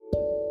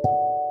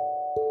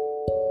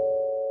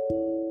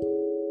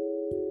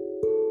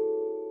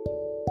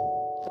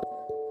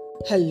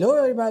Hello,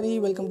 everybody.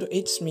 Welcome to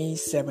It's Me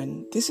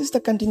 7. This is the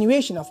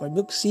continuation of my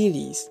book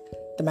series,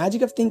 The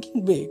Magic of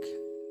Thinking Big,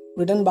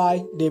 written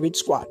by David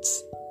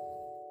Schwartz.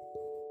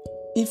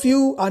 If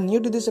you are new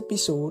to this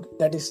episode,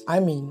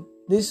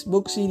 this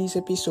book series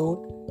episode,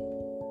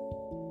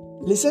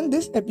 listen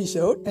this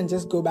episode and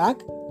just go back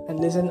and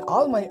listen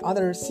all my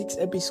other 6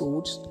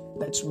 episodes.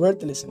 That's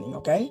worth listening,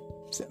 okay?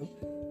 So,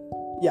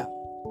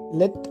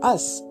 let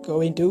us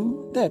go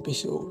into the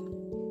episode.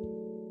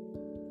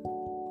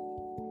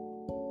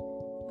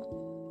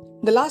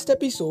 The last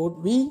episode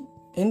we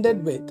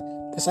ended with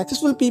the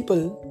successful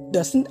people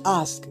doesn't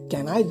ask,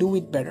 can I do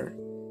it better?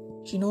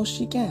 She knows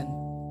she can.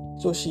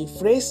 So she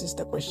phrases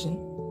the question,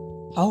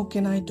 how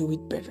can I do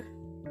it better?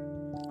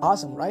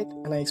 Awesome, right?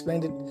 And I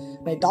explained it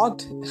and I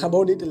talked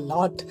about it a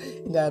lot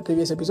in the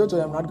previous episode, so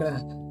I'm not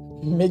gonna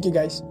make you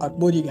guys or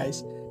bore you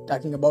guys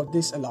talking about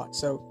this a lot.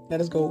 So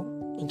let us go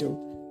into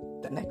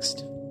the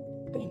next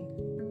thing.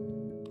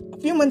 A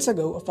few months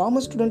ago, a former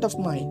student of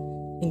mine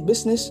in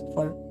business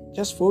for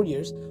just 4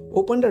 years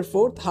opened her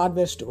 4th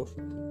hardware store.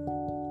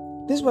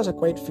 This was a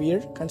quite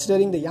fear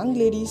considering the young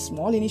lady's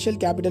small initial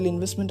capital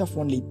investment of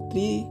only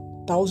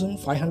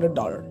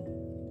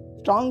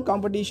 $3,500, strong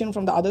competition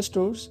from the other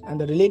stores, and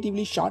the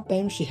relatively short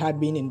time she had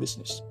been in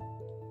business.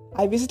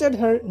 I visited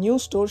her new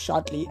store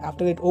shortly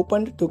after it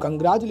opened to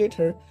congratulate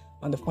her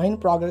on the fine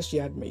progress she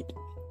had made.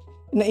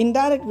 In an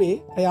indirect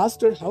way, I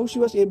asked her how she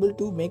was able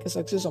to make a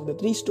success of the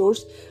 3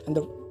 stores and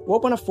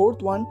open a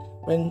 4th one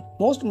when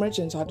most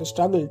merchants had to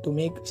struggle to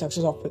make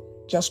success of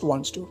just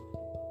one store.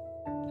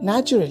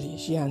 Naturally,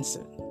 she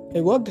answered, I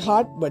worked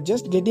hard, but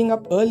just getting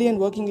up early and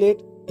working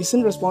late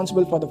isn't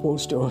responsible for the 4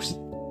 stores.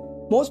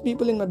 Most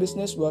people in my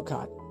business work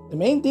hard. The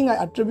main thing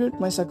I attribute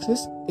my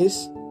success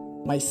is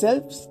my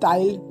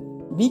self-styled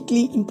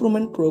weekly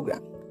improvement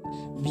program.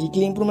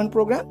 Weekly improvement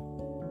program?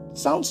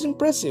 Sounds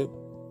impressive.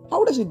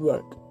 How does it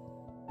work?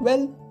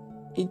 Well,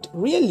 it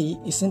really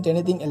isn't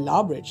anything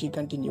elaborate, she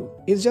continued.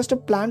 It's just a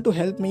plan to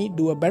help me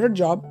do a better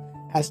job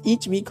as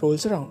each week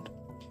rolls around.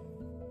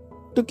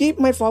 To keep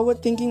my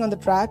forward thinking on the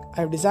track,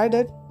 I've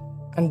decided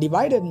and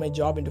divided my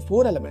job into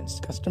 4 elements: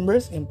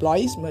 customers,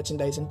 employees,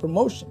 merchandise, and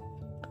promotion.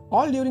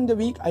 All during the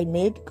week, I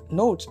made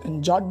notes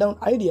and jot down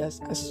ideas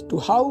as to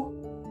how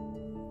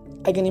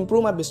I can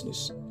improve my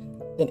business.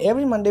 Then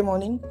every Monday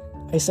morning,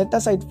 I set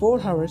aside 4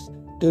 hours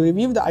to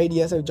review the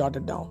ideas I've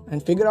jotted down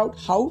and figure out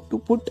how to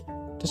put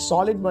the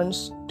solid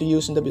ones to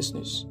use in the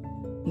business.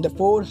 In the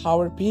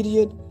 4-hour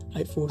period,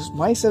 I forced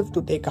myself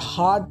to take a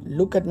hard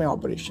look at my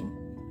operation.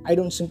 I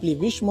don't simply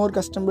wish more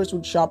customers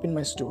would shop in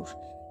my store.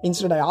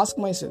 Instead, I ask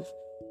myself,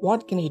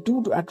 what can I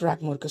do to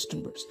attract more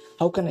customers?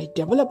 How can I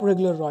develop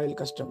regular loyal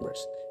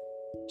customers?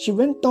 She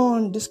went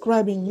on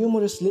describing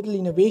numerous little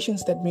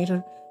innovations that made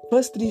her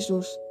first 3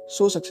 stores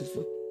so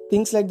successful.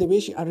 Things like the way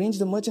she arranged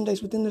the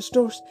merchandise within the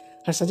stores,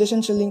 her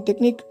suggestion selling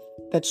technique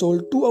that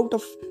sold 2 out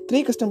of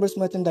 3 customers'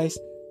 merchandise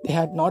they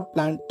had not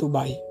planned to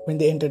buy when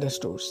they entered her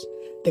stores.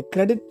 The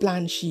credit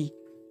plan she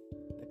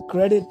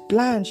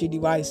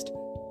devised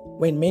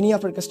when many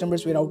of her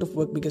customers were out of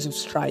work because of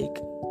strike.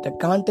 The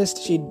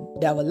contest she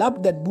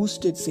developed that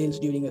boosted sales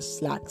during a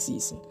slack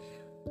season.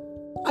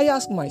 I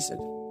asked myself,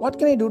 what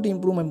can I do to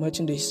improve my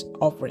merchandise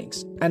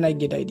offerings? And I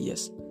get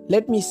ideas.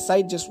 Let me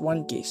cite just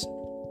one case.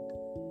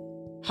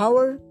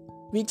 However,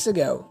 weeks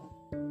ago,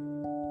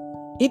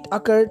 it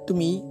occurred to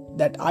me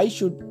that I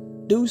should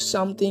do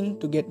something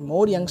to get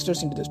more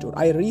youngsters into the store.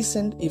 I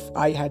reasoned if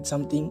I had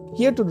something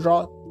here to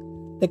draw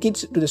the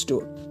kids to the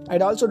store,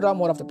 I'd also draw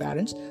more of the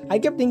parents. I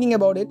kept thinking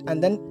about it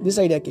and then this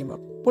idea came up.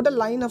 Put a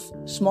line of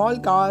small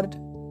carded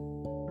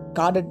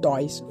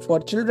toys for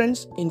children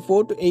in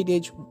 4 to 8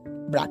 age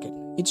bracket.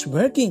 It's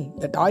working.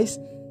 The toys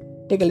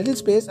take a little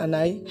space and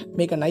I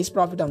make a nice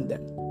profit on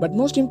them. But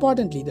most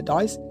importantly, the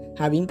toys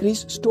have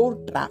increased store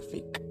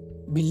traffic.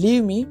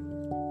 Believe me,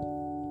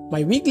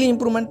 my weekly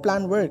improvement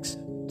plan works.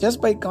 Just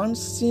by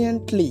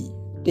conscientiously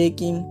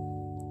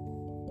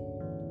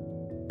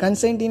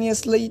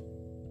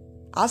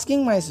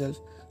asking myself,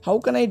 how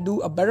can I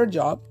do a better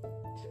job?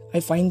 I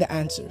find the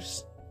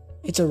answers.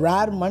 It's a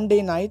rare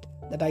Monday night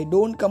that I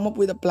don't come up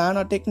with a plan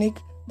or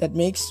technique that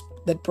makes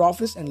that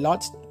profit and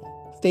loss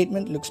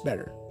statement looks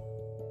better.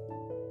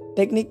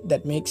 Technique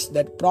that makes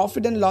that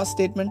profit and loss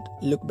statement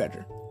look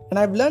better. And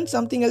I've learned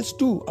something else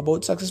too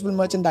about successful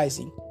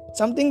merchandising.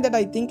 Something that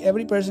I think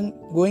every person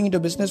going into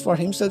business for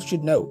himself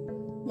should know.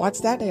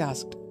 What's that? I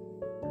asked.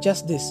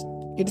 Just this.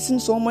 It isn't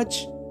so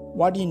much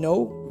what you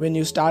know when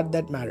you start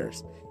that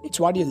matters. It's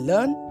what you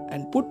learn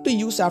and put to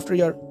use after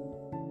you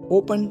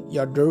open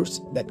your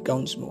doors that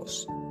counts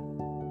most.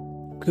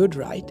 Good,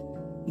 right?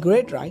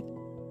 Great, right?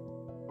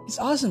 It's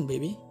awesome,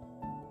 baby.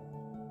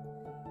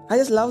 I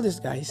just love this,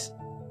 guys.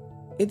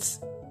 It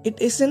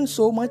isn't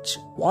so much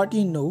what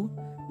you know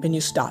when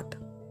you start.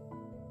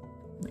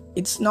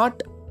 It's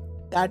not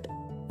that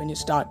when you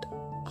start,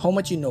 how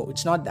much you know.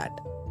 It's not that.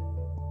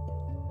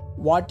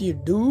 What you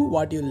do,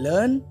 what you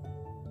learn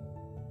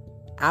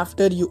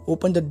after you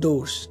open the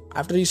doors,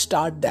 after you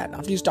start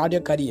your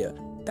career,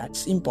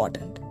 that's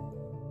important.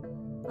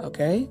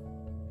 Okay?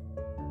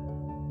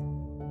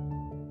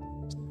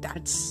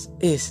 that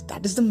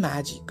is the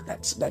magic.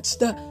 That's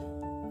the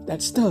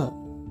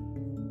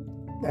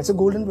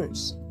golden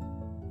words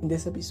in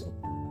this episode.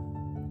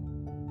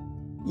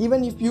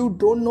 Even if you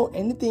don't know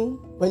anything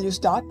while you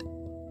start,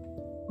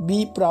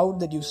 be proud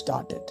that you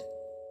started.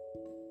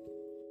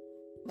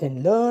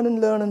 Then learn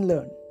and learn and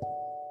learn.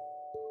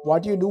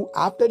 What you do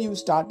after you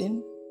start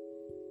in,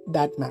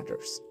 that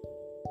matters.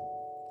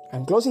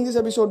 I'm closing this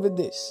episode with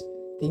this.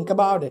 Think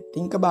about it.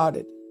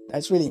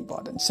 That's really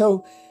important.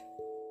 So,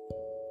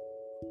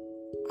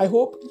 I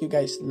hope you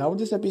guys love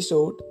this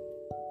episode.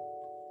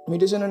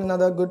 Meet you soon in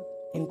another good,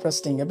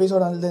 interesting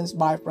episode. Until then,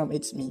 bye from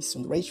It's Me,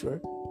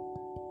 Sundareshwar.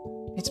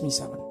 It's me,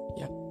 Seven.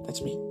 Yeah,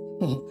 that's me.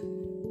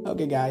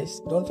 Okay,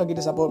 guys. Don't forget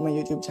to support my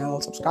YouTube channel.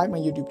 Subscribe my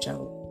YouTube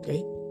channel.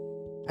 Okay?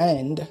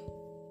 And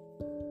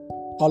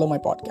follow my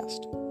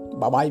podcast.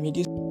 Bye-bye. Meet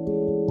you.